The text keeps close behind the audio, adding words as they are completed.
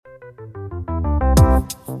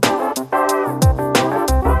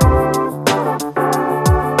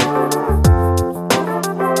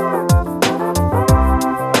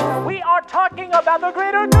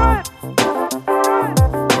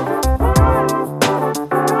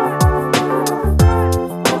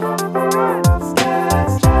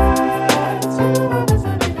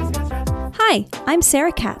I'm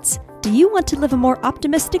Sarah Katz. Do you want to live a more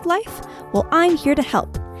optimistic life? Well, I'm here to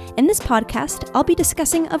help. In this podcast, I'll be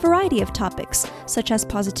discussing a variety of topics, such as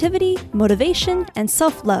positivity, motivation, and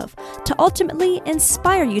self-love, to ultimately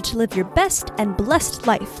inspire you to live your best and blessed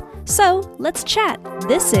life. So, let's chat.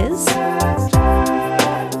 This is...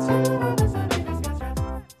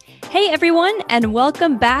 Hey everyone, and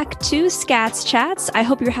welcome back to Scats Chats. I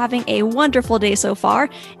hope you're having a wonderful day so far,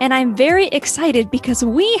 and I'm very excited because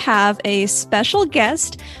we have a special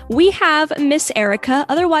guest. We have Miss Erica,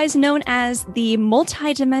 otherwise known as the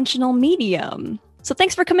multidimensional medium. So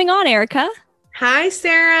thanks for coming on, Erica. Hi,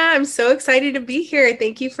 Sarah. I'm so excited to be here.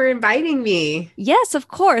 Thank you for inviting me. Yes, of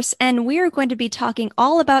course. And we are going to be talking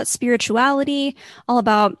all about spirituality, all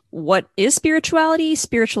about what is spirituality,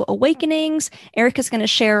 spiritual awakenings. Erica's going to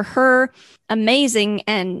share her amazing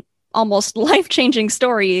and almost life-changing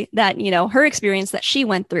story that, her experience that she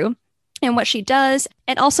went through and what she does.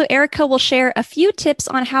 And also Erica will share a few tips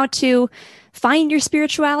on how to find your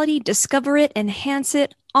spirituality, discover it, enhance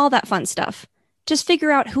it, all that fun stuff. Just figure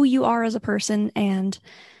out who you are as a person and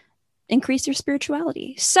increase your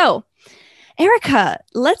spirituality. So, Erica,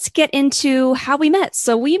 let's get into how we met.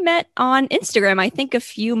 So we met on Instagram, I think a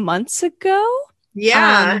few months ago.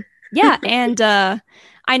 Yeah. And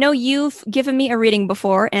I know you've given me a reading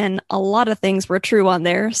before and a lot of things were true on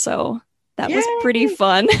there. So that was pretty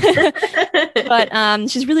fun. But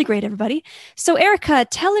she's really great, everybody. So Erica,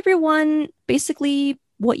 tell everyone basically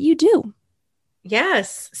what you do.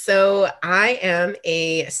 Yes. So I am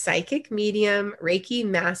a psychic medium, Reiki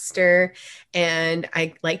master, and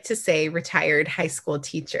I like to say retired high school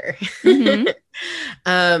teacher. Mm-hmm.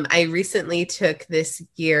 I recently took this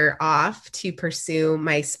year off to pursue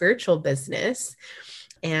my spiritual business.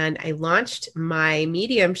 And I launched my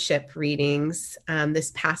mediumship readings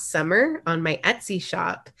this past summer on my Etsy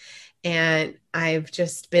shop. And I've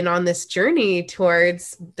just been on this journey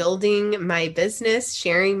towards building my business,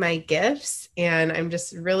 sharing my gifts. And I'm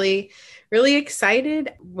just really, really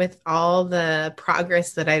excited with all the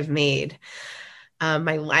progress that I've made.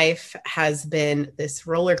 My life has been this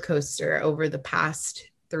roller coaster over the past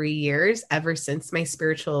 3 years, ever since my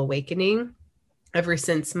spiritual awakening, ever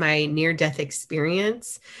since my near-death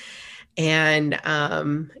experience. And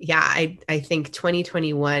I think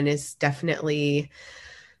 2021 is definitely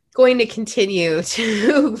going to continue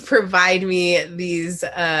to provide me these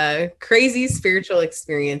crazy spiritual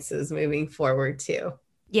experiences moving forward too.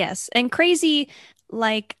 Yes. And crazy,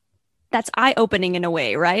 like that's eye-opening in a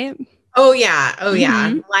way, right? Oh yeah.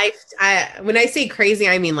 Mm-hmm. When I say crazy,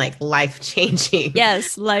 I mean like life-changing.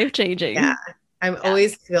 Yes. Life-changing. Yeah. I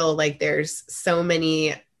always feel like there's so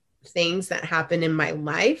many things that happen in my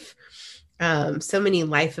life. So many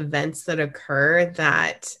life events that occur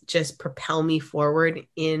that just propel me forward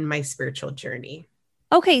in my spiritual journey.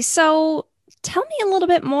 Okay, so tell me a little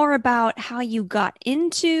bit more about how you got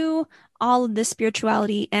into all of this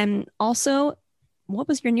spirituality and also what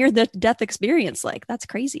was your near-death experience like? That's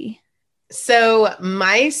crazy. So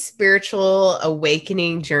my spiritual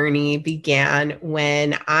awakening journey began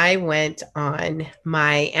when I went on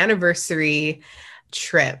my anniversary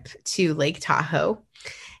trip to Lake Tahoe.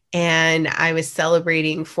 And I was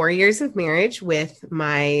celebrating 4 years of marriage with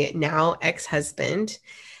my now ex-husband.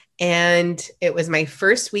 And it was my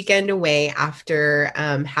first weekend away after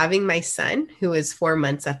having my son, who was 4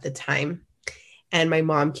 months at the time. And my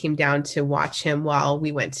mom came down to watch him while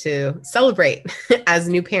we went to celebrate as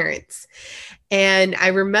new parents. And I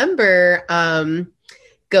remember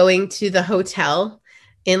going to the hotel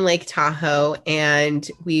in Lake Tahoe, and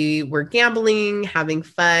we were gambling, having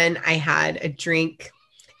fun. I had a drink.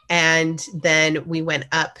 And then we went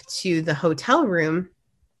up to the hotel room,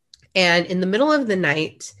 and in the middle of the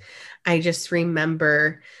night, I just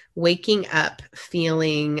remember waking up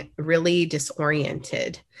feeling really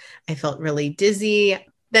disoriented. I felt really dizzy.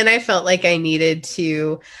 Then I felt like I needed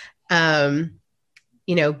to, go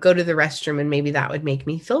to the restroom, and maybe that would make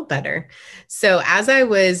me feel better. So as I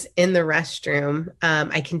was in the restroom,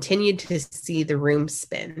 I continued to see the room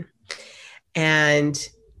spin. And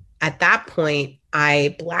at that point,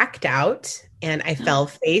 I blacked out and I fell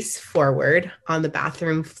face forward on the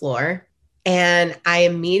bathroom floor. And I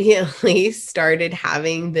immediately started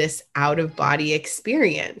having this out-of-body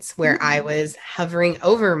experience where I was hovering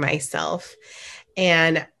over myself.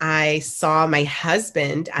 And I saw my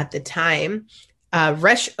husband at the time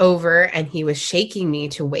rush over, and he was shaking me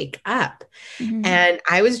to wake up. Mm-hmm. And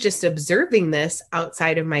I was just observing this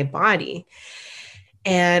outside of my body.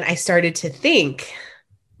 And I started to think,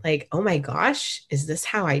 like, oh my gosh, is this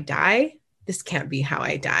how I die? This can't be how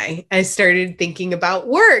I die. I started thinking about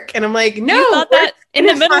work, and I'm like, no, In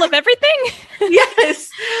the middle of everything? Yes.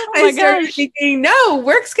 Oh I my started gosh. thinking, no,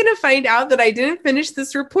 work's going to find out that I didn't finish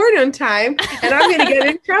this report on time and I'm going to get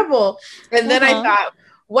in trouble. And then I Uh-huh. thought,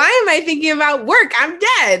 why am I thinking about work? I'm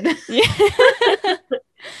dead. Yeah.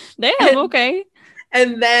 Damn, And, okay.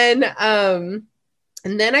 and then,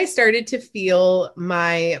 and then I started to feel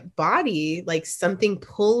my body, like something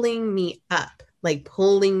pulling me up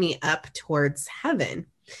towards heaven.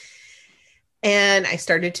 And I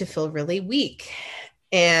started to feel really weak.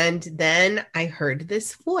 And then I heard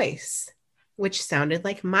this voice, which sounded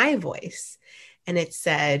like my voice. And it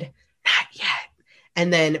said, not yet.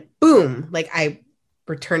 And then boom, like I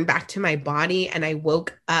returned back to my body and I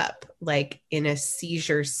woke up like in a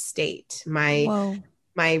seizure state. Whoa.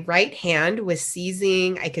 My right hand was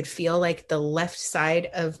seizing. I could feel like the left side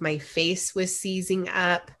of my face was seizing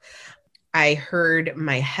up. I heard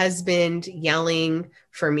my husband yelling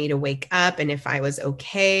for me to wake up and if I was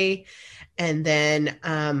okay. And then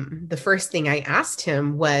the first thing I asked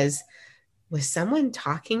him was someone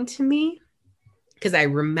talking to me? Because I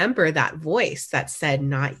remember that voice that said,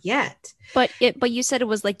 not yet. But you said it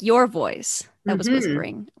was like your voice that was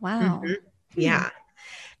whispering. Wow. Yeah.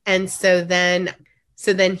 And so then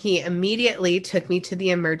he immediately took me to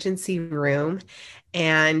the emergency room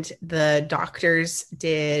and the doctors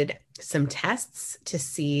did some tests to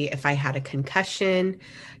see if I had a concussion,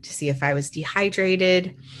 to see if I was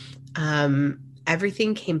dehydrated.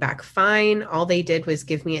 Everything came back fine. All they did was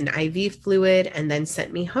give me an IV fluid and then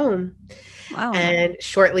sent me home. Wow. And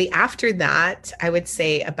shortly after that, I would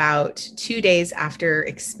say about 2 days after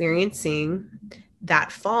experiencing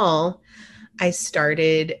that fall, I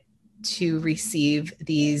started to receive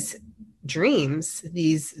these dreams,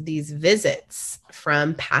 these visits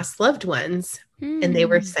from past loved ones. And they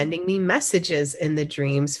were sending me messages in the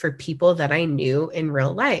dreams for people that I knew in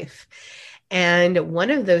real life. And one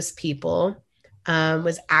of those people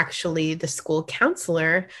was actually the school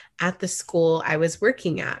counselor at the school I was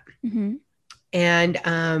working at. Mm-hmm.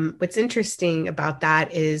 And what's interesting about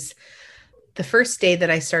that is the first day that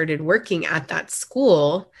I started working at that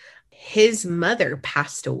school, his mother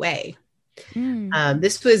passed away.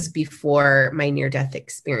 This was before my near-death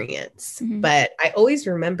experience, but I always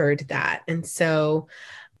remembered that. And so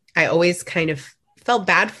I always kind of felt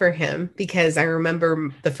bad for him because I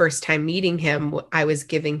remember the first time meeting him, I was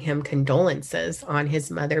giving him condolences on his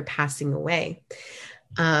mother passing away.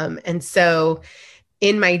 And so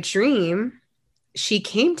in my dream, she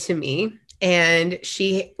came to me and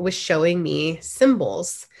she was showing me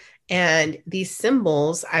symbols. And these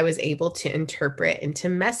symbols I was able to interpret into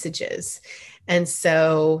messages. And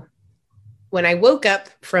so when I woke up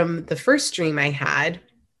from the first dream I had,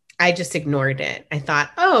 I just ignored it. I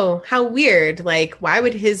thought, oh, how weird. Like, why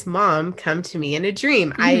would his mom come to me in a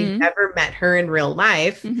dream? I never met her in real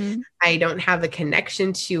life. I don't have a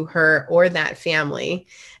connection to her or that family.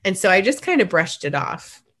 And so I just kind of brushed it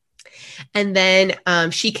off. And then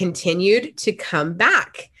she continued to come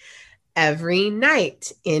back every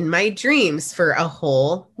night in my dreams for a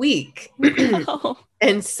whole week. Wow.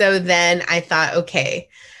 And so then I thought, okay,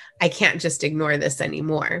 I can't just ignore this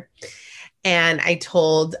anymore. And I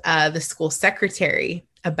told the school secretary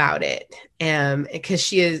about it because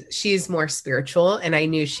she is more spiritual and I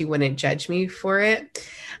knew she wouldn't judge me for it,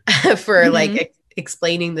 for like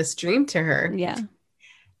explaining this dream to her. Yeah.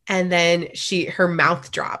 And then her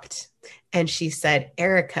mouth dropped and she said,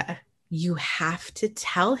 Erica, you have to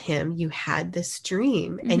tell him you had this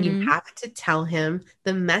dream and you have to tell him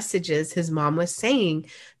the messages his mom was saying,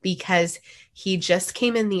 because he just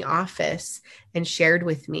came in the office and shared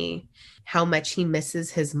with me how much he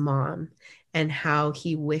misses his mom and how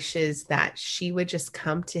he wishes that she would just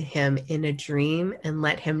come to him in a dream and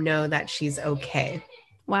let him know that she's okay.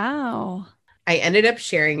 Wow. I ended up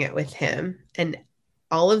sharing it with him, and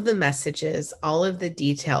all of the messages, all of the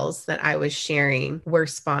details that I was sharing were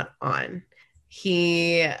spot on.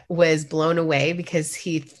 He was blown away because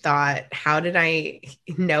he thought, how did I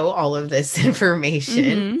know all of this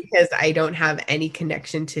information? Because I don't have any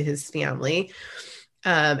connection to his family.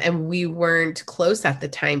 And we weren't close at the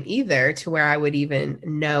time either to where I would even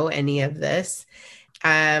know any of this.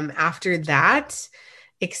 After that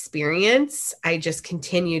experience, I just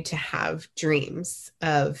continued to have dreams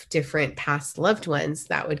of different past loved ones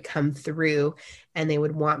that would come through and they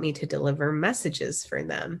would want me to deliver messages for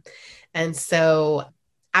them. And so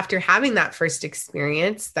after having that first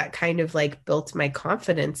experience, that kind of like built my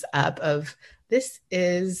confidence up of this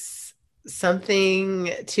is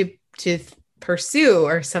something to pursue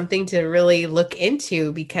or something to really look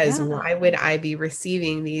into, because why would I be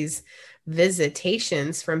receiving these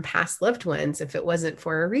visitations from past loved ones if it wasn't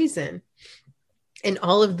for a reason? And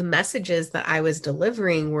all of the messages that I was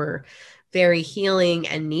delivering were very healing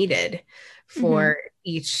and needed for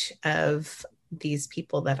each of these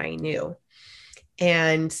people that I knew.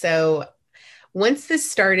 And so once this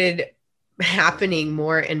started happening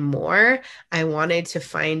more and more, I wanted to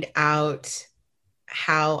find out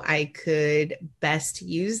how I could best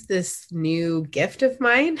use this new gift of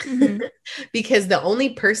mine because the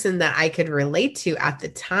only person that I could relate to at the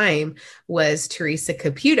time was Teresa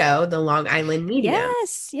Caputo, the Long Island medium.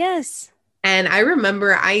 Yes. And I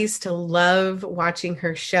remember I used to love watching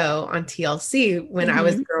her show on TLC when I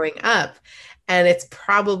was growing up. And it's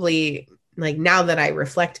probably like, now that I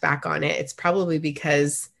reflect back on it, it's probably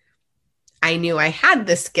because I knew I had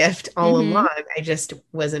this gift all along. I just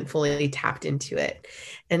wasn't fully tapped into it.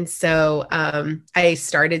 And so I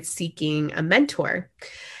started seeking a mentor,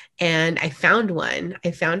 and I found one. I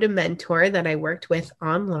found a mentor that I worked with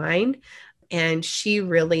online, and she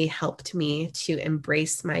really helped me to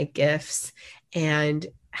embrace my gifts and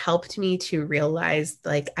helped me to realize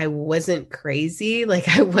like I wasn't crazy. Like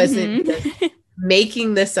I wasn't just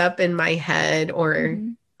making this up in my head, or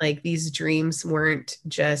like these dreams weren't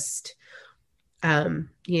just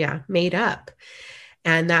made up,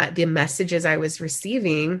 and that the messages I was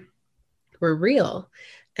receiving were real.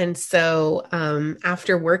 And so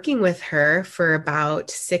after working with her for about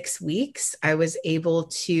 6 weeks, I was able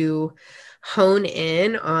to hone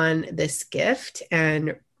in on this gift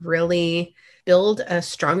and really build a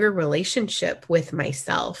stronger relationship with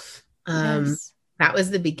myself. That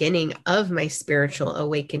was the beginning of my spiritual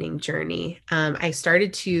awakening journey. I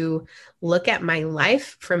started to look at my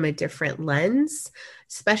life from a different lens,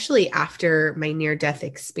 especially after my near-death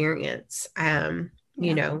experience.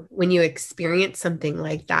 You know, when you experience something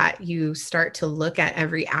like that, you start to look at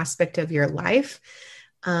every aspect of your life,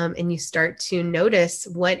 and you start to notice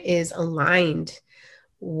what is aligned,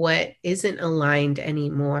 what isn't aligned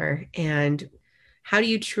anymore, and how do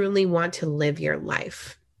you truly want to live your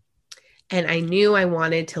life. And I knew I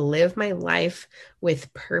wanted to live my life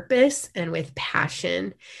with purpose and with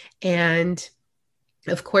passion. And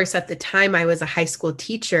of course, at the time, I was a high school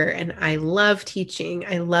teacher, and I love teaching.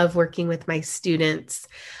 I love working with my students.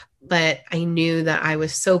 But I knew that I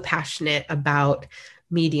was so passionate about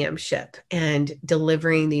mediumship and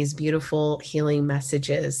delivering these beautiful healing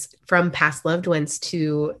messages from past loved ones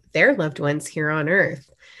to their loved ones here on earth.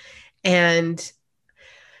 And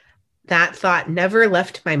that thought never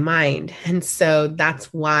left my mind. And so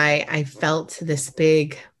that's why I felt this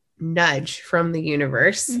big nudge from the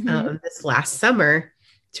universe this last summer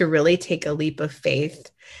to really take a leap of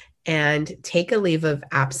faith and take a leave of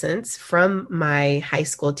absence from my high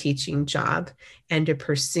school teaching job and to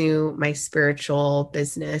pursue my spiritual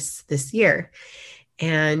business this year.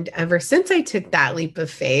 And ever since I took that leap of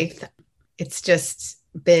faith, it's just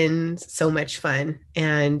been so much fun.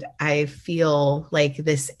 And I feel like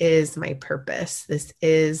this is my purpose. This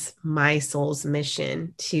is my soul's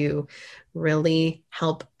mission to really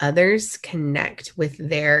help others connect with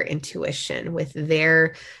their intuition, with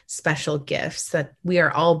their special gifts that we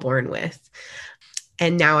are all born with.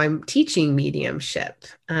 And now I'm teaching mediumship.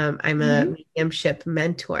 I'm a mediumship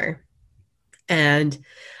mentor, and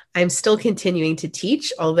I'm still continuing to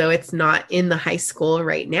teach, although it's not in the high school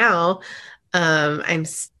right now.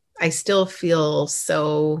 I still feel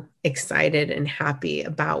so excited and happy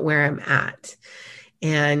about where I'm at.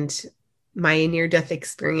 And my near-death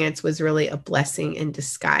experience was really a blessing in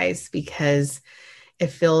disguise, because it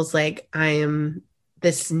feels like I am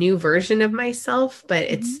this new version of myself, but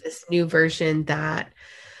it's this new version that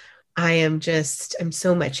I'm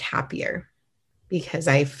so much happier, because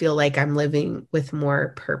I feel like I'm living with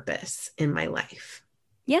more purpose in my life.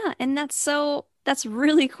 Yeah. And that's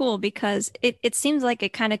really cool, because it seems like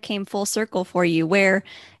it kind of came full circle for you, where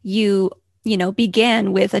you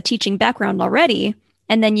began with a teaching background already,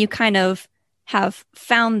 and then you kind of have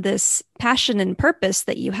found this passion and purpose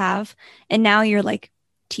that you have. And now you're like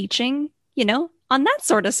teaching, on that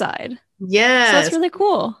sort of side. Yeah. So that's really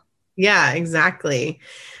cool. Yeah, exactly.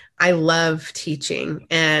 I love teaching,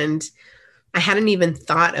 and I hadn't even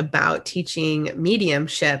thought about teaching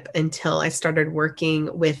mediumship until I started working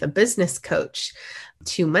with a business coach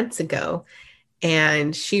 2 months ago.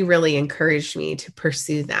 And she really encouraged me to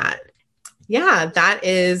pursue that. Yeah, that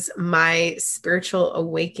is my spiritual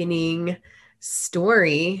awakening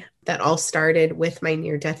story that all started with my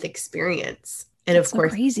near-death experience. And That's of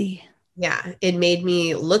course, crazy. Yeah, it made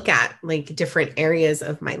me look at like different areas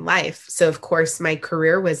of my life. So of course, my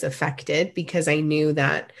career was affected, because I knew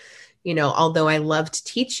that, although I loved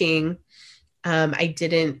teaching, I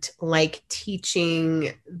didn't like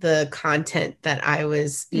teaching the content that I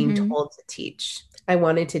was being told to teach. I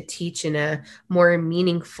wanted to teach in a more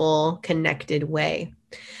meaningful, connected way.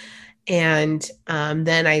 And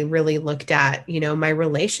then I really looked at, my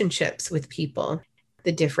relationships with people,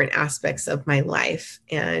 the different aspects of my life,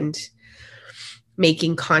 and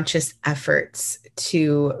making conscious efforts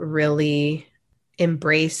to really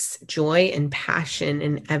embrace joy and passion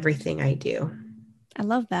in everything I do. I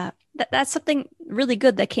love that. That's something really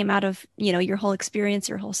good that came out of, your whole experience,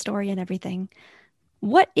 your whole story and everything.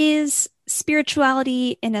 What is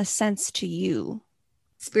spirituality in a sense to you?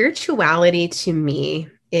 Spirituality to me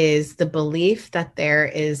is the belief that there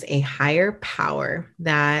is a higher power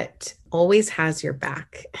that always has your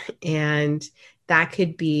back. And that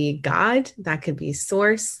could be God, that could be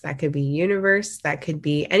source, that could be universe, that could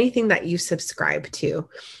be anything that you subscribe to.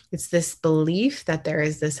 It's this belief that there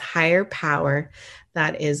is this higher power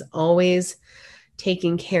that is always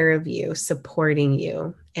taking care of you, supporting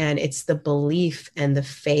you. And it's the belief and the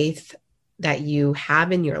faith that you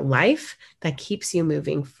have in your life that keeps you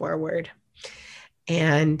moving forward.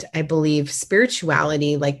 And I believe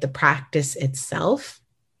spirituality, like the practice itself,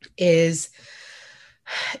 is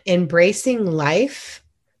embracing life,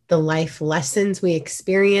 the life lessons we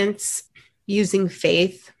experience, using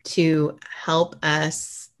faith to help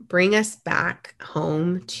us bring us back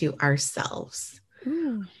home to ourselves,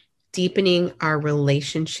 deepening our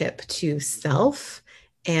relationship to self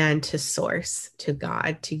and to source, to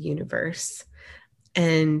God, to universe.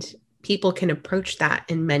 And people can approach that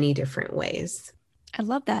in many different ways. I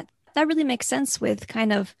love that. That really makes sense with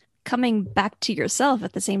kind of coming back to yourself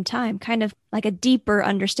at the same time, kind of like a deeper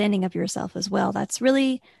understanding of yourself as well. That's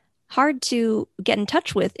really hard to get in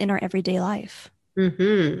touch with in our everyday life.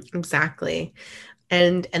 Exactly.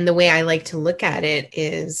 And the way I like to look at it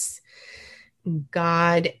is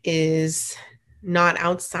God is not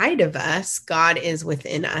outside of us. God is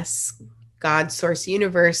within us. God, source,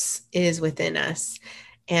 universe is within us.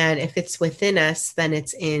 And if it's within us, then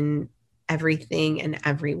it's in everything and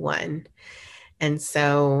everyone. And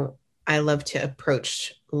so I love to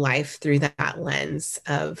approach life through that lens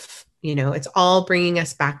of, it's all bringing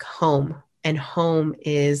us back home, and home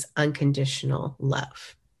is unconditional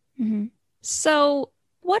love. Mm-hmm. So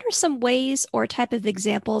what are some ways or type of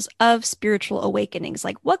examples of spiritual awakenings?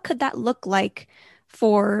 Like what could that look like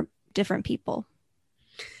for different people?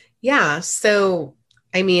 Yeah. So,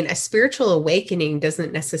 a spiritual awakening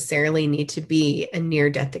doesn't necessarily need to be a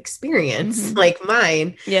near-death experience like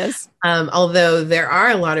mine. Yes. Although there are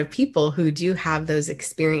a lot of people who do have those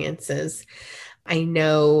experiences. I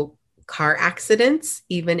know car accidents,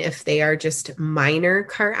 even if they are just minor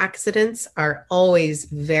car accidents, are always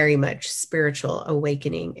very much spiritual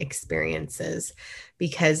awakening experiences,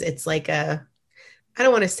 because it's like I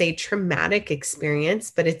don't want to say traumatic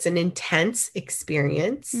experience, but it's an intense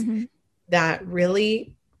experience that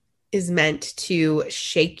really is meant to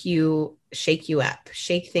shake you up,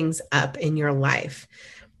 shake things up in your life,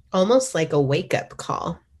 almost like a wake-up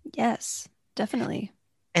call. Yes, definitely.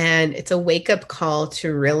 And it's a wake-up call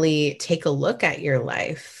to really take a look at your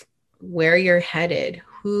life, where you're headed,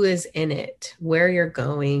 who is in it, where you're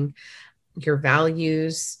going, your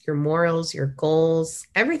values, your morals, your goals,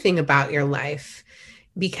 everything about your life.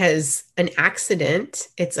 Because an accident,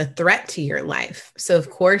 it's a threat to your life. So of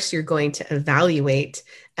course you're going to evaluate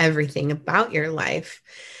everything about your life.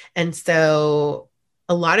 And so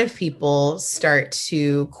a lot of people start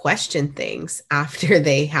to question things after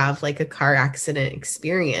they have like a car accident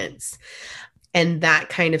experience. And that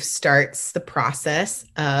kind of starts the process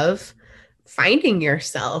of finding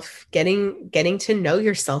yourself, getting to know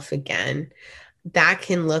yourself again. That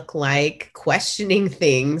can look like questioning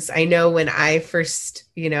things. I know when I first,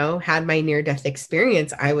 had my near-death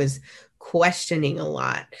experience, I was questioning a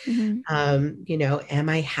lot. Am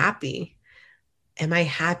I happy? Am I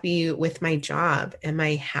happy with my job? Am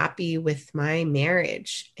I happy with my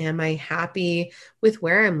marriage? Am I happy with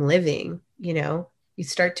where I'm living? You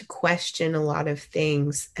start to question a lot of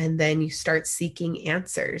things, and then you start seeking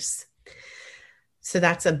answers. So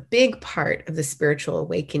that's a big part of the spiritual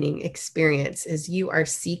awakening experience, is you are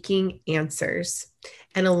seeking answers.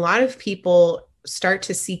 And a lot of people start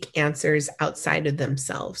to seek answers outside of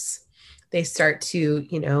themselves. They start to,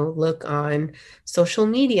 look on social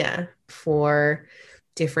media for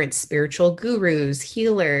different spiritual gurus,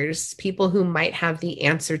 healers, people who might have the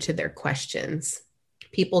answer to their questions.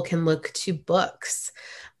 People can look to books,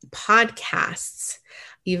 podcasts,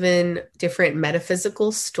 even different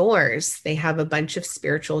metaphysical stores. They have a bunch of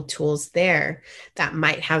spiritual tools there that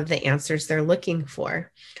might have the answers they're looking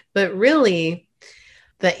for. But really,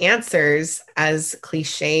 the answers, as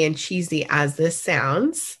cliche and cheesy as this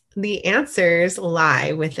sounds, the answers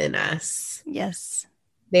lie within us. Yes.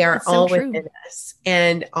 They are It's so all true. within us.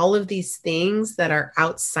 And all of these things that are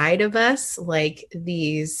outside of us, like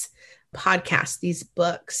these podcasts, these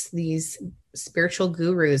books, these spiritual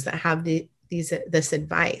gurus that have this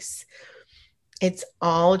advice, it's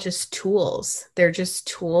all just tools. They're just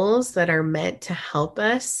tools that are meant to help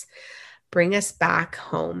us bring us back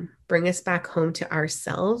home, bring us back home to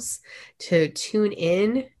ourselves, to tune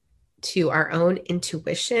in to our own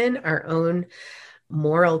intuition, our own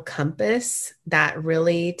moral compass that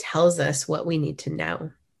really tells us what we need to know.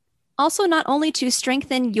 Also, not only to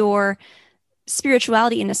strengthen your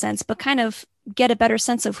spirituality in a sense, but kind of get a better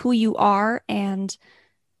sense of who you are and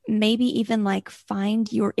maybe even like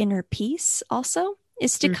find your inner peace also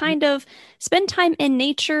is to Mhm. kind of spend time in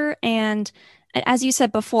nature. And as you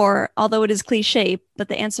said before, although it is cliche, but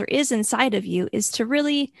the answer is inside of you, is to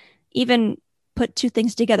really even put two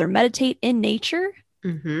things together, meditate in nature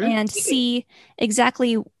Mhm. and see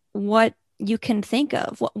exactly what you can think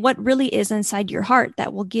of, what really is inside your heart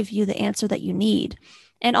that will give you the answer that you need.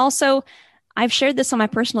 And also, I've shared this on my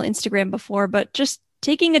personal Instagram before, but just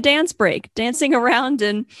taking a dance break, dancing around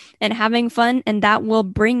and having fun, and that will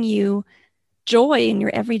bring you joy in your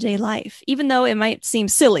everyday life, even though it might seem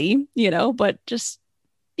silly, but just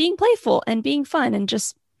being playful and being fun and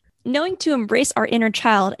just knowing to embrace our inner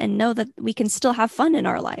child and know that we can still have fun in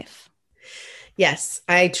our life. Yes,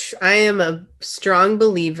 I am a strong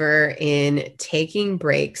believer in taking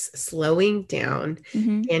breaks, slowing down,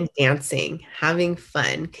 Mm-hmm. and dancing, having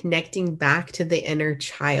fun, connecting back to the inner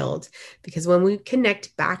child. Because when we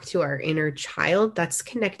connect back to our inner child, that's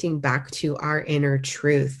connecting back to our inner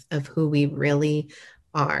truth of who we really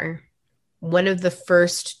are. One of the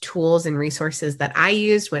first tools and resources that I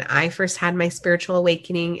used when I first had my spiritual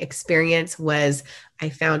awakening experience was I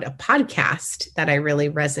found a podcast that I really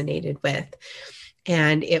resonated with.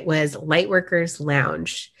 And it was Lightworkers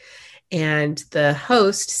Lounge. And the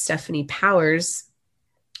host, Stephanie Powers,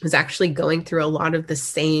 was actually going through a lot of the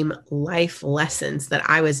same life lessons that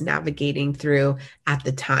I was navigating through at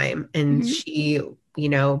the time. And Mm-hmm. she,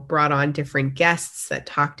 brought on different guests that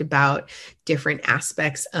talked about different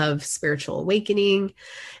aspects of spiritual awakening.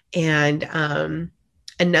 And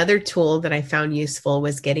another tool that I found useful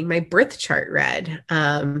was getting my birth chart read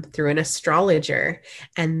through an astrologer.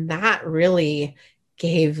 And that really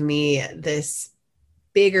gave me this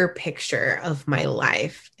bigger picture of my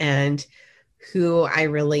life and who I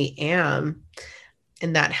really am.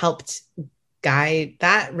 And that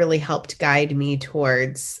really helped guide me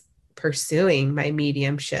towards pursuing my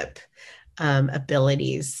mediumship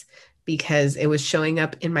abilities because it was showing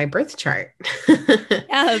up in my birth chart. Yeah,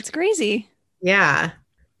 that's crazy. Yeah.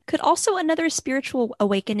 Could also another spiritual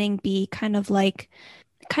awakening be kind of like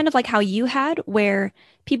how you had, where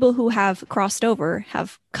people who have crossed over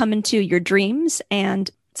have come into your dreams and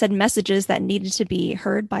said messages that needed to be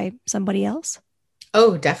heard by somebody else?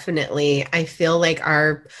 Oh, definitely. I feel like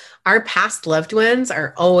our past loved ones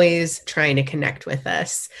are always trying to connect with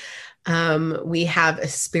us. We have a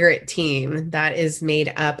spirit team that is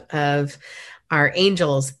made up of our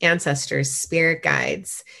angels, ancestors, spirit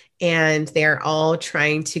guides, and they're all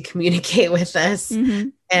trying to communicate with us Mm-hmm.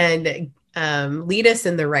 and lead us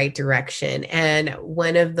in the right direction. And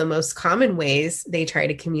one of the most common ways they try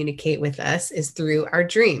to communicate with us is through our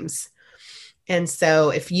dreams. And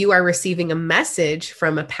so, if you are receiving a message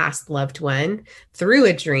from a past loved one through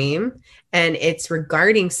a dream and it's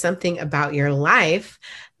regarding something about your life,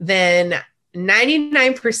 then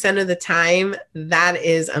 99% of the time, that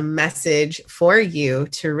is a message for you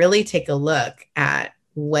to really take a look at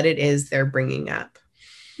what it is they're bringing up.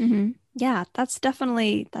 Mm-hmm. Yeah, that's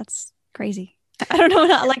crazy. I don't know.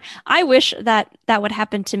 Like, I wish that that would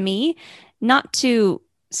happen to me, not to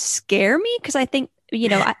scare me, because I think,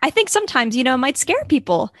 I think sometimes, it might scare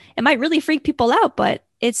people. It might really freak people out, but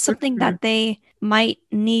it's something that they might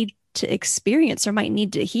need to experience or might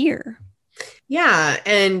need to hear. Yeah.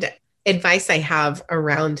 And advice I have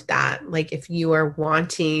around that, like if you are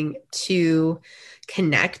wanting to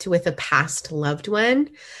connect with a past loved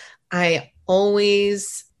one, I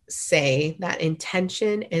always say that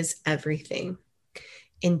intention is everything.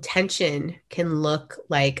 Intention can look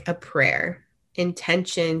like a prayer.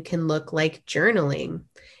 Intention can look like journaling.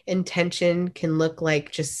 Intention can look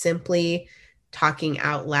like just simply talking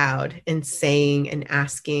out loud and saying and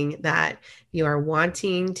asking that you are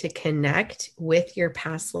wanting to connect with your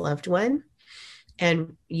past loved one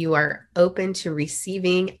and you are open to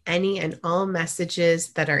receiving any and all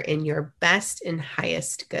messages that are in your best and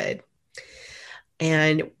highest good.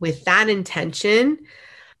 And with that intention,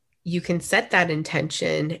 you can set that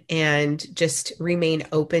intention and just remain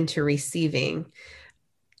open to receiving.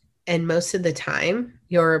 And most of the time,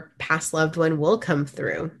 your past loved one will come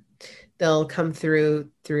through. They'll come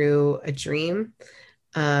through a dream,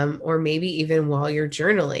 or maybe even while you're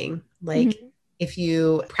journaling. Like if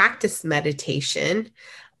you practice meditation,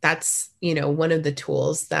 that's, one of the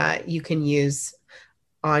tools that you can use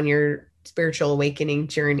on your spiritual awakening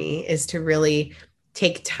journey, is to really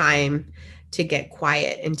take time to get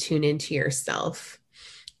quiet and tune into yourself.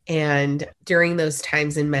 And during those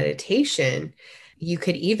times in meditation, you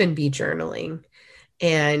could even be journaling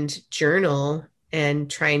and journal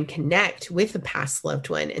and try and connect with a past loved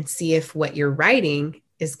one and see if what you're writing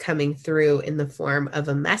is coming through in the form of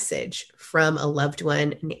a message from a loved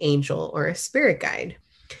one, an angel, or a spirit guide.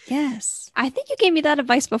 Yes. I think you gave me that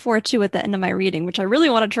advice before too at the end of my reading, which I really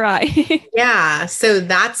want to try. Yeah. So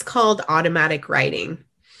that's called automatic writing.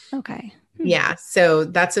 Okay. Yeah. So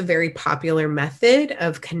that's a very popular method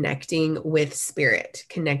of connecting with spirit,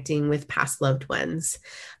 connecting with past loved ones,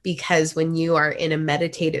 because when you are in a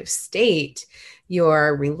meditative state,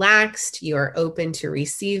 you're relaxed, you're open to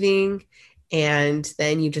receiving, and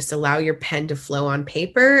then you just allow your pen to flow on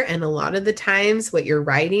paper. And a lot of the times, what you're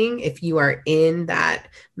writing, if you are in that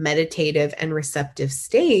meditative and receptive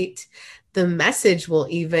state, the message will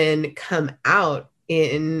even come out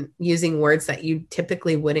in using words that you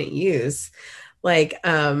typically wouldn't use. Like,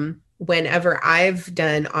 whenever I've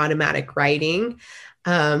done automatic writing,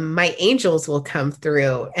 my angels will come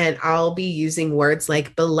through and I'll be using words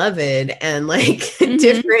like beloved and like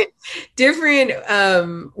different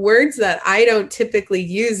words that I don't typically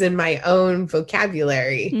use in my own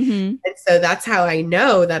vocabulary. And so that's how I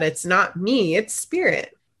know that it's not me, it's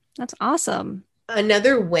spirit. That's awesome.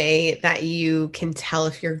 Another way that you can tell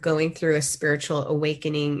if you're going through a spiritual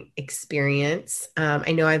awakening experience,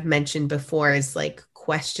 I know I've mentioned before, is like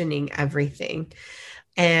questioning everything.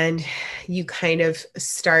 And you kind of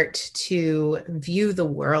start to view the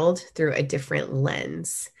world through a different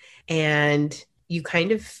lens. And you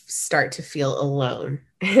kind of start to feel alone.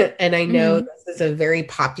 And I know this is a very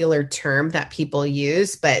popular term that people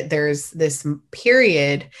use, but there's this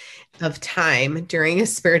period of time during a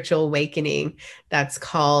spiritual awakening that's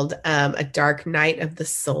called a dark night of the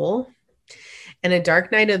soul. And a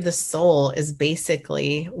dark night of the soul is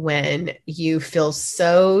basically when you feel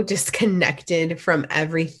so disconnected from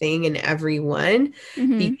everything and everyone,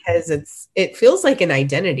 because it feels like an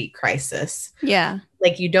identity crisis. Yeah.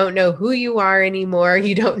 Like you don't know who you are anymore.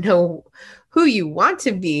 You don't know who you want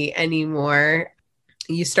to be anymore.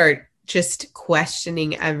 You start just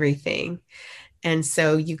questioning everything. And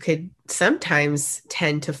so you could sometimes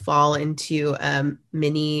tend to fall into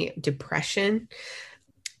mini depression.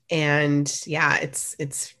 And yeah,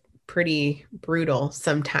 it's pretty brutal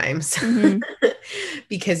sometimes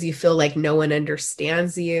because you feel like no one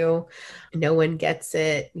understands you. No one gets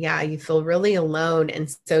it. Yeah, you feel really alone.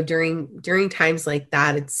 And so during times like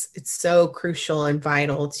that, it's so crucial and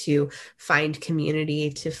vital to find community,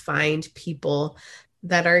 to find people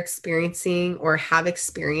that are experiencing or have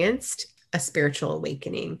experienced a spiritual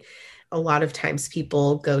awakening. A lot of times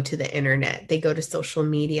people go to the internet, they go to social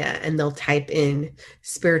media and they'll type in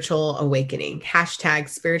spiritual awakening, hashtag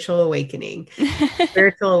spiritual awakening,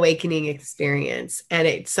 spiritual awakening experience. And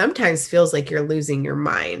it sometimes feels like you're losing your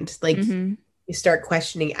mind. Like you start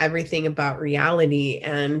questioning everything about reality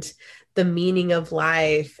and the meaning of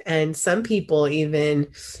life. And some people even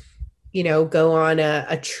go on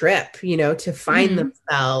a trip, to find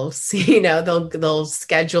themselves, they'll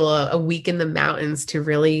schedule a week in the mountains to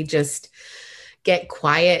really just get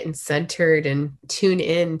quiet and centered and tune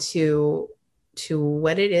in to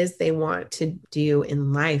what it is they want to do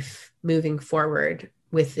in life moving forward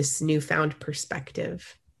with this newfound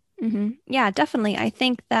perspective. Yeah, definitely. I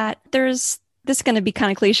think that this is going to be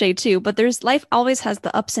kind of cliche too, but life always has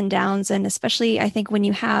the ups and downs. And especially I think when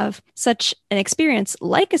you have such an experience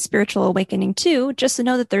like a spiritual awakening too, just to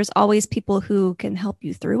know that there's always people who can help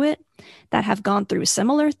you through it, that have gone through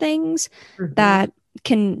similar things, that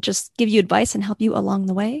can just give you advice and help you along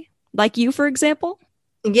the way. Like you, for example.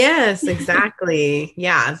 Yes, exactly.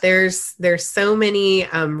 Yeah, there's so many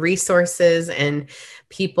resources and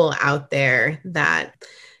people out there that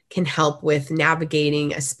can help with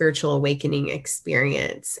navigating a spiritual awakening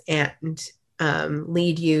experience and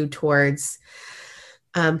lead you towards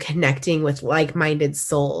connecting with like-minded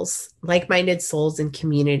souls in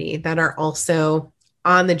community that are also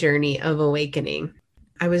on the journey of awakening.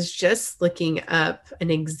 I was just looking up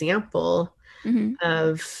an example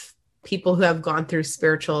of people who have gone through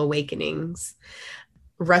spiritual awakenings.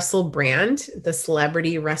 Russell Brand, the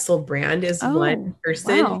celebrity Russell Brand, is one Oh,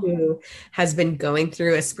 person wow. who has been going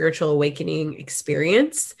through a spiritual awakening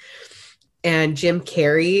experience. And Jim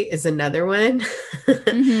Carrey is another one.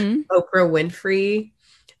 Mm-hmm. Oprah Winfrey.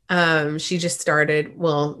 She just started,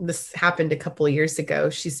 well, this happened a couple of years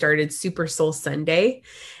ago. She started Super Soul Sunday,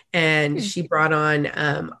 and Hmm. she brought on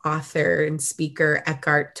author and speaker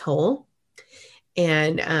Eckhart Tolle,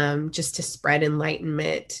 and just to spread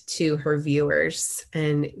enlightenment to her viewers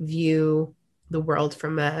and view the world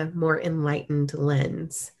from a more enlightened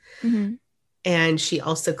lens. Mm-hmm. And she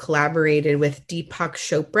also collaborated with Deepak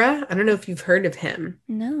Chopra. I don't know if you've heard of him.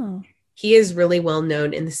 No. He is really well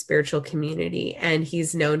known in the spiritual community, and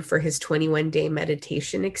he's known for his 21-day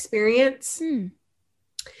meditation experience. Hmm.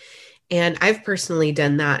 And I've personally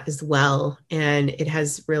done that as well. And it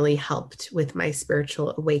has really helped with my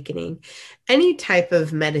spiritual awakening. Any type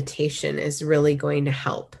of meditation is really going to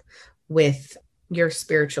help with your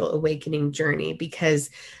spiritual awakening journey, because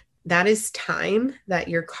that is time that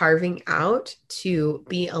you're carving out to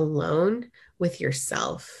be alone with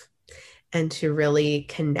yourself and to really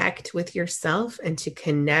connect with yourself and to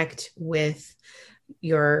connect with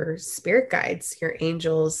your spirit guides, your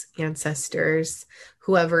angels, ancestors,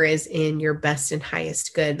 whoever is in your best and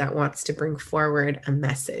highest good that wants to bring forward a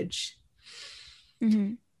message.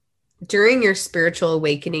 Mm-hmm. During your spiritual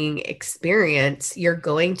awakening experience, you're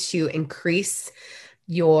going to increase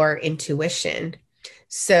your intuition.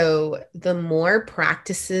 So, the more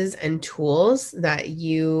practices and tools that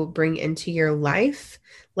you bring into your life,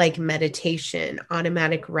 like meditation,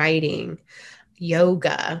 automatic writing,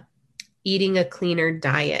 yoga, eating a cleaner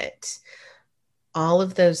diet, all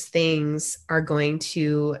of those things are going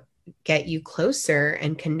to get you closer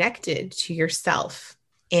and connected to yourself.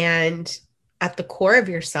 And at the core of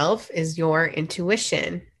yourself is your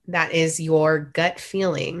intuition. That is your gut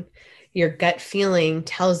feeling. Your gut feeling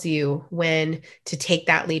tells you when to take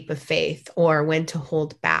that leap of faith or when to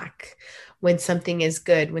hold back, when something is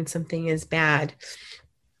good, when something is bad.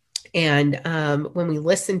 And when we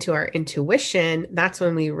listen to our intuition, that's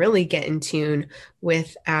when we really get in tune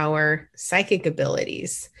with our psychic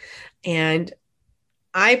abilities. And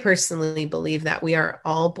I personally believe that we are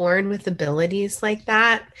all born with abilities like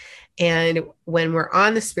that. And when we're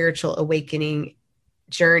on the spiritual awakening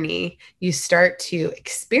journey, you start to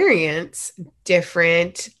experience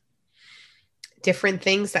different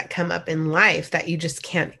things that come up in life that you just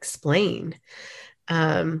can't explain.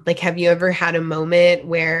 Like, have you ever had a moment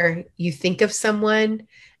where you think of someone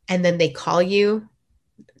and then they call you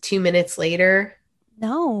 2 minutes later?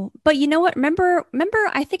 No, but you know what? Remember,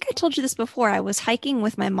 I think I told you this before. I was hiking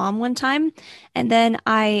with my mom one time, and then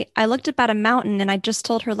I looked up at a mountain and I just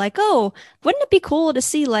told her like, "Oh, wouldn't it be cool to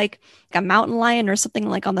see like a mountain lion or something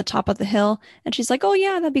like on the top of the hill?" And she's like, "Oh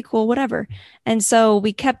yeah, that'd be cool, whatever." And so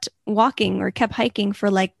we kept walking or kept hiking for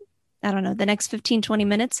like, I don't know, the next 15, 20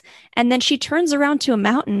 minutes, and then she turns around to a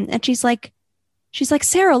mountain and she's like,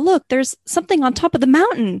 Sarah, look, there's something on top of the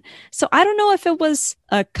mountain. So I don't know if it was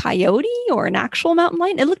a coyote or an actual mountain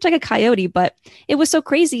lion. It looked like a coyote, but it was so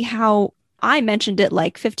crazy how I mentioned it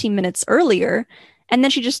like 15 minutes earlier. And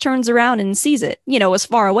then she just turns around and sees it. You know, it was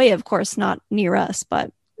far away, of course, not near us,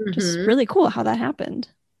 but just Mm-hmm. really cool how that happened.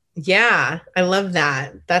 Yeah, I love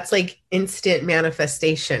that. That's like instant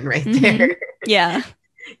manifestation right Hmm. there. Yeah.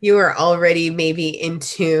 You were already maybe in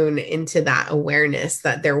tune into that awareness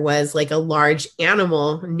that there was like a large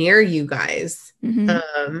animal near you guys. Hmm.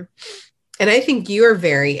 Um, and I think you are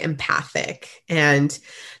very empathic. And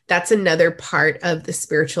that's another part of the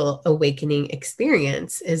spiritual awakening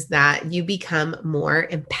experience, is that you become more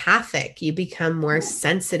empathic. You become more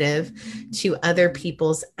sensitive to other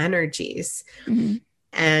people's energies. Hmm.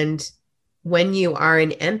 And when you are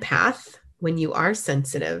an empath, when you are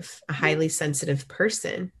sensitive, a highly sensitive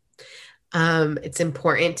person, it's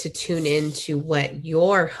important to tune into what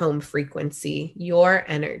your home frequency, your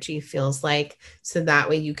energy feels like, so that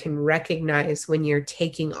way you can recognize when you're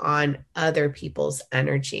taking on other people's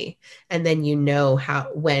energy. And then you know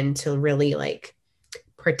when to really like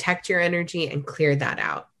protect your energy and clear that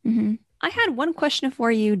out. Hmm. I had one question for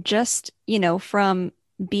you, just, from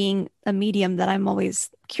being a medium that I'm always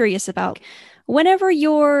curious about. Whenever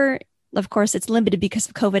you're, of course, it's limited because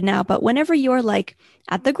of COVID now, but whenever you're like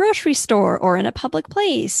at the grocery store or in a public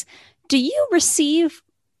place, do you receive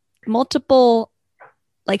multiple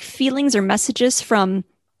like feelings or messages from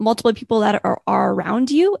multiple people that are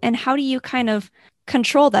around you? And how do you kind of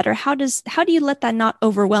control that? Or how do you let that not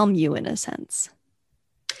overwhelm you in a sense?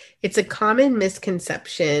 It's a common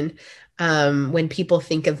misconception when people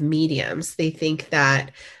think of mediums. They think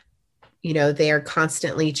that, they are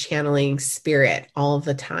constantly channeling spirit all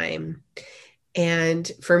the time. And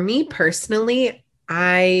for me personally,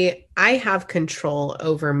 I have control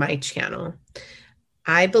over my channel.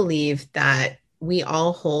 I believe that we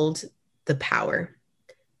all hold the power.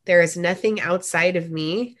 There is nothing outside of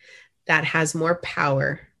me that has more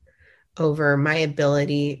power over my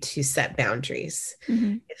ability to set boundaries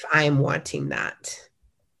if I am wanting that.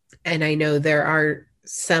 And I know there are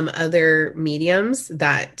some other mediums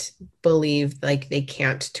that believe like they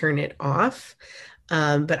can't turn it off.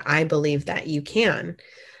 But I believe that you can.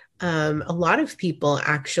 A lot of people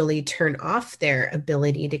actually turn off their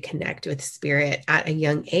ability to connect with spirit at a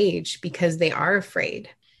young age because they are afraid.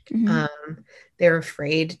 They're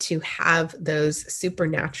afraid to have those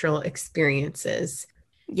supernatural experiences.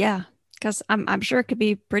 Yeah, because I'm sure it could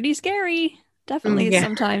be pretty scary, definitely Yeah.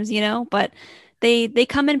 sometimes, but they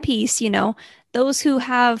come in peace, Those who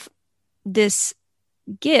have this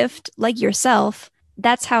gift, like yourself,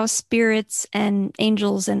 that's how spirits and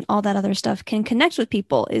angels and all that other stuff can connect with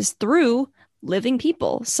people is through living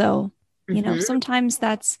people. So, sometimes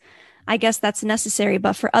I guess that's necessary,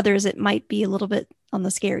 but for others, it might be a little bit on the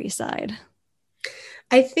scary side.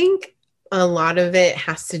 I think a lot of it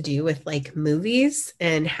has to do with like movies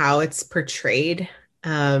and how it's portrayed.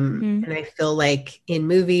 And I feel like in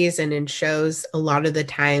movies and in shows, a lot of the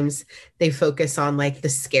times they focus on like the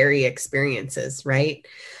scary experiences, right?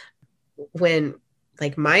 When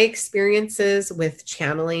like my experiences with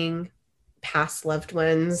channeling past loved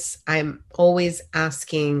ones, I'm always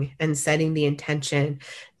asking and setting the intention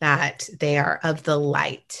that they are of the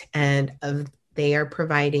light and of they are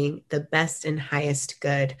providing the best and highest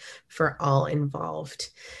good for all involved.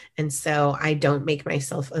 And so I don't make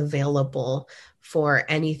myself available for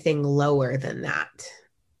anything lower than that,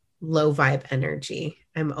 low vibe energy.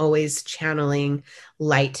 I'm always channeling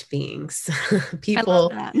light beings, I love people,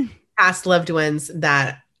 that. past loved ones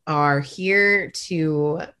that are here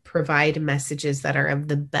to provide messages that are of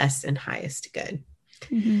the best and highest good.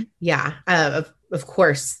 Yeah, of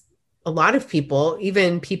course, a lot of people,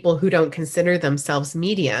 even people who don't consider themselves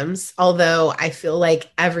mediums, although I feel like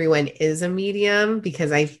everyone is a medium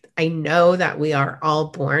because I know that we are all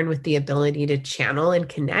born with the ability to channel and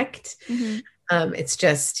connect. It's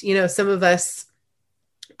just, some of us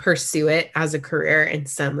pursue it as a career and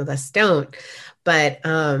some of us don't. But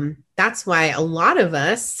that's why a lot of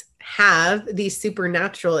us have these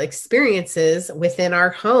supernatural experiences within our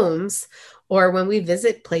homes or when we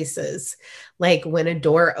visit places, like when a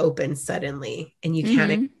door opens suddenly and you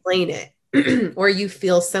can't explain it, or you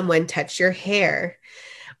feel someone touch your hair,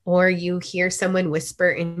 or you hear someone whisper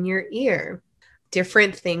in your ear.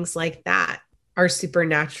 Different things like that are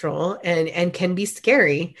supernatural and can be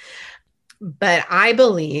scary. But I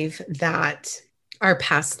believe that our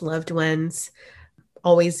past loved ones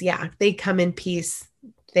always, yeah, they come in peace.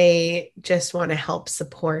 They just want to help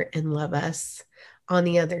support and love us on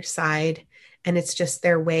the other side. And it's just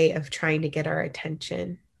their way of trying to get our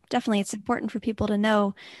attention. Definitely, it's important for people to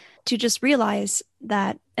know, to just realize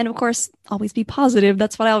that, and of course, always be positive.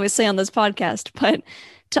 That's what I always say on this podcast, but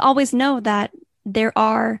to always know that there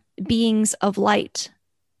are beings of light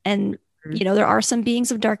and, there are some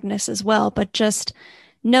beings of darkness as well, but just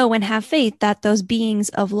know and have faith that those beings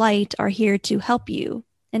of light are here to help you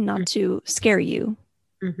and not to scare you.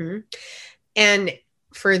 And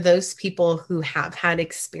for those people who have had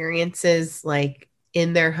experiences like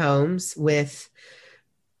in their homes with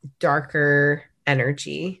darker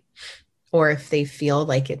energy, or if they feel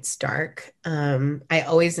like it's dark, I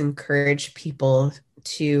always encourage people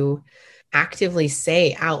to actively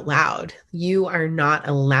say out loud, you are not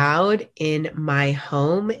allowed in my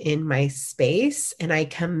home, in my space, and I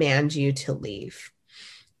command you to leave.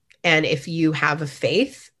 And if you have a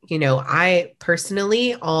faith, I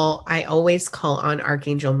personally, I always call on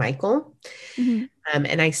Archangel Michael.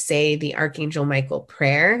 And I say the Archangel Michael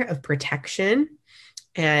prayer of protection.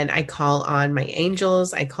 And I call on my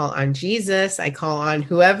angels. I call on Jesus. I call on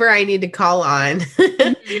whoever I need to call on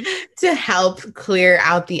to help clear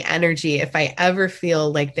out the energy if I ever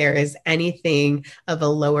feel like there is anything of a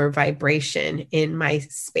lower vibration in my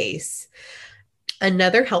space.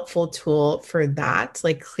 Another helpful tool for that,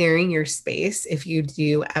 like clearing your space, if you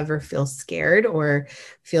do ever feel scared or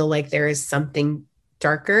feel like there is something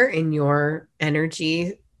darker in your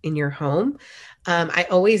energy in your home, I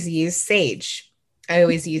always use sage. I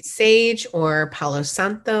always use sage or Palo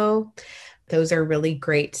Santo. Those are really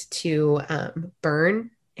great to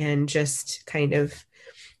burn and just kind of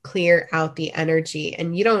clear out the energy.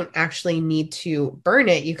 And you don't actually need to burn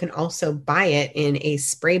it. You can also buy it in a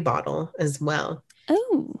spray bottle as well.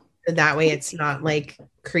 Oh, That way it's not like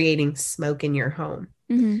creating smoke in your home.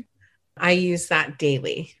 I use that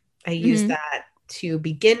daily. I use that to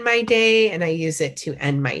begin my day, and I use it to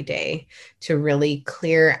end my day to really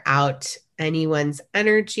clear out anyone's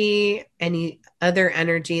energy, any other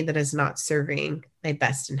energy that is not serving my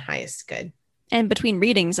best and highest good. And between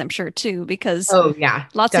readings, I'm sure too, because Oh yeah,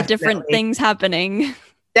 lots of different definitely. things happening.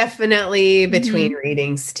 Definitely between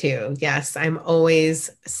readings too. Yes, I'm always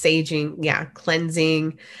saging,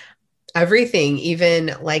 cleansing everything,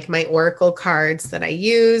 even like my oracle cards that I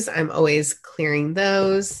use. I'm always clearing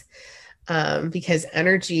those because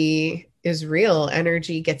energy is real.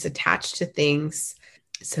 Energy gets attached to things.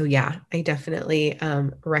 So yeah, I definitely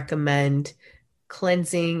recommend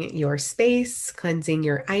cleansing your space, cleansing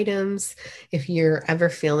your items if you're ever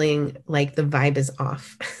feeling like the vibe is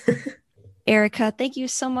off. Erica, thank you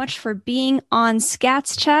so much for being on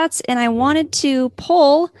Scats Chats. And I wanted to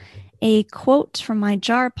pull a quote from my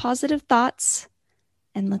jar of positive thoughts.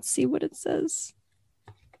 And let's see what it says.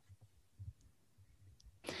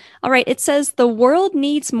 All right, it says, "The world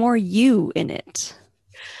needs more you in it."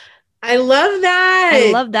 I love that.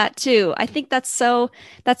 I love that too. I think that's so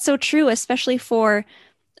true, especially for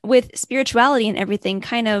with spirituality and everything,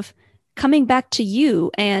 kind of coming back to you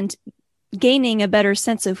and gaining a better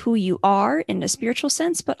sense of who you are in a spiritual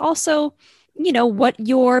sense, but also, what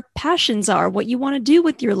your passions are, what you want to do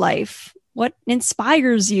with your life, what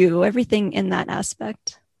inspires you, everything in that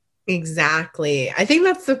aspect. Exactly. I think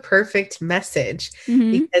that's the perfect message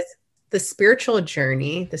because the spiritual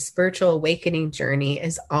journey, the spiritual awakening journey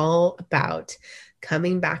is all about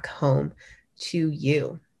coming back home to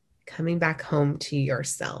you, coming back home to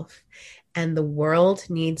yourself. And the world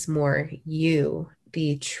needs more you,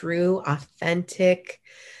 the true, authentic,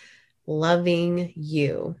 loving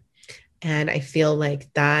you. And I feel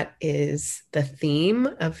like that is the theme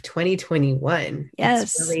of 2021. Yes.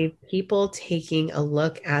 It's really people taking a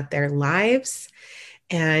look at their lives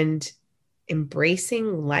and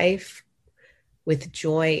embracing life with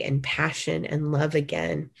joy and passion and love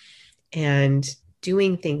again, and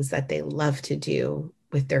doing things that they love to do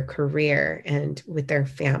with their career and with their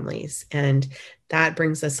families. And that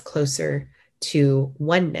brings us closer to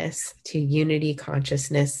oneness, to unity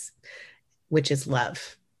consciousness, which is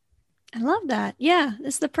love. I love that. Yeah,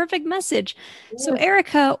 this is the perfect message. Yes. So,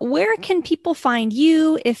 Erica, where can people find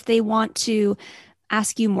you if they want to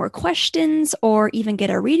ask you more questions or even get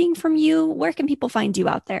a reading from you? Where can people find you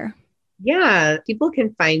out there? Yeah, people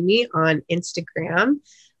can find me on Instagram.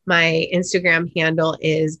 My Instagram handle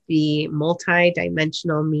is the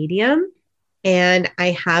Multidimensional Medium. And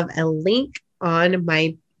I have a link on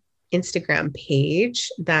my Instagram page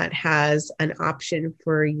that has an option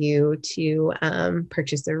for you to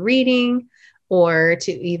purchase a reading or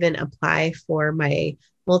to even apply for my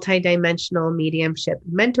multidimensional mediumship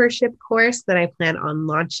mentorship course that I plan on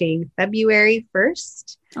launching February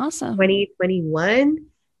 1st, awesome, 2021.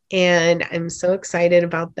 And I'm so excited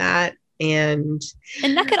about that. And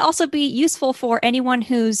that could also be useful for anyone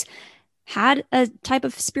who's had a type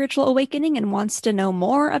of spiritual awakening and wants to know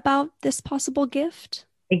more about this possible gift.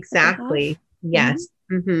 Exactly. Yes.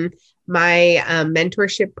 My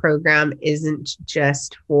mentorship program isn't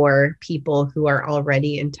just for people who are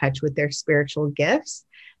already in touch with their spiritual gifts.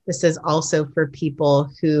 This is also for people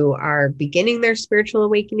who are beginning their spiritual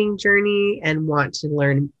awakening journey and want to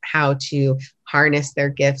learn how to harness their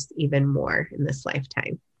gifts even more in this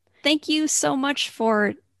lifetime. Thank you so much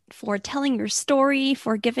for telling your story,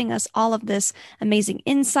 for giving us all of this amazing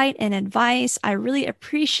insight and advice. I really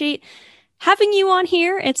appreciate having you on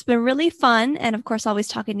here. It's been really fun. And of course, always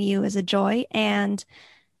talking to you is a joy. And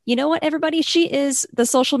you know what, everybody? She is the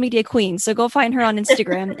social media queen. So go find her on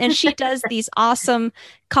Instagram. And she does these awesome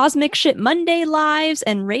Cosmic Shit Monday lives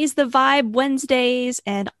and Raise the Vibe Wednesdays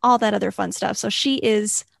and all that other fun stuff. So she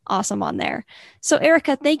is awesome on there. So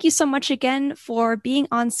Erica, thank you so much again for being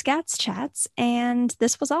on Scats Chats. And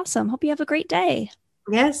this was awesome. Hope you have a great day.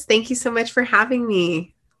 Yes. Thank you so much for having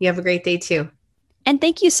me. You have a great day too. And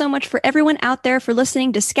thank you so much for everyone out there for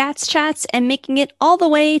listening to Scats Chats and making it all the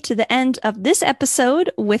way to the end of this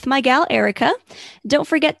episode with my gal, Erica. Don't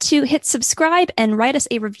forget to hit subscribe and write us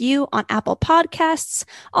a review on Apple Podcasts.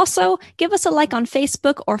 Also, give us a like on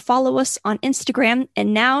Facebook or follow us on Instagram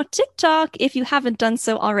and now TikTok if you haven't done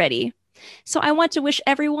so already. So I want to wish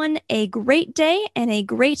everyone a great day and a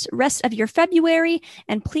great rest of your February.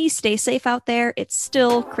 And please stay safe out there. It's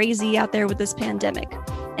still crazy out there with this pandemic.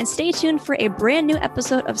 And stay tuned for a brand new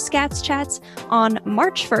episode of Scats Chats on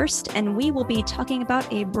March 1st. And we will be talking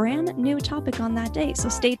about a brand new topic on that day. So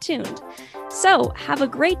stay tuned. So have a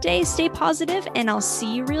great day. Stay positive, and I'll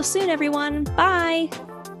see you real soon, everyone. Bye.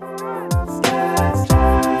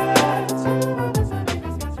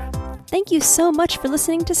 Thank you so much for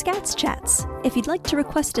listening to Scats Chats. if you'd like to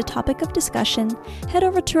request a topic of discussion, head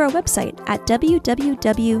over to our website at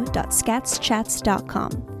www.scatschats.com.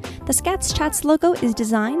 The Scats Chats logo is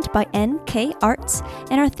designed by NK Arts,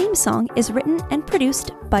 and our theme song is written and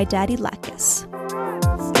produced by Daddy Lacus.